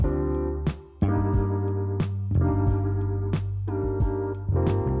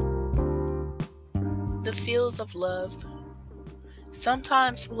The feels of love.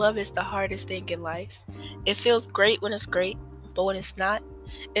 Sometimes love is the hardest thing in life. It feels great when it's great, but when it's not,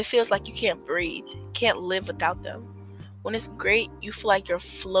 it feels like you can't breathe, can't live without them. When it's great, you feel like you're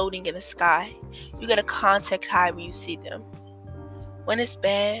floating in the sky. You get a contact high when you see them. When it's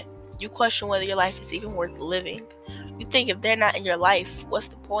bad, you question whether your life is even worth living. You think if they're not in your life, what's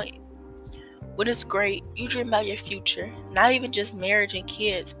the point? When it's great, you dream about your future, not even just marriage and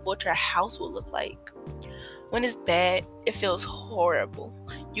kids, but what your house will look like. When it's bad, it feels horrible.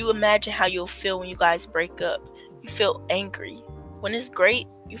 You imagine how you'll feel when you guys break up. You feel angry. When it's great,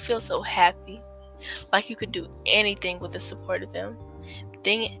 you feel so happy, like you could do anything with the support of them.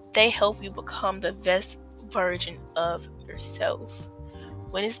 They help you become the best version of yourself.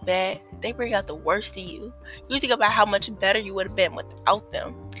 When it's bad, they bring out the worst in you. You think about how much better you would have been without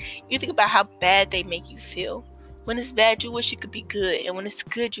them. You think about how bad they make you feel. When it's bad, you wish it could be good. And when it's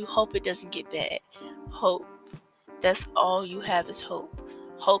good, you hope it doesn't get bad. Hope. That's all you have is hope.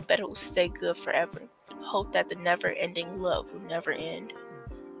 Hope that it will stay good forever. Hope that the never ending love will never end.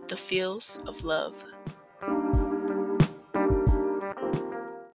 The feels of love.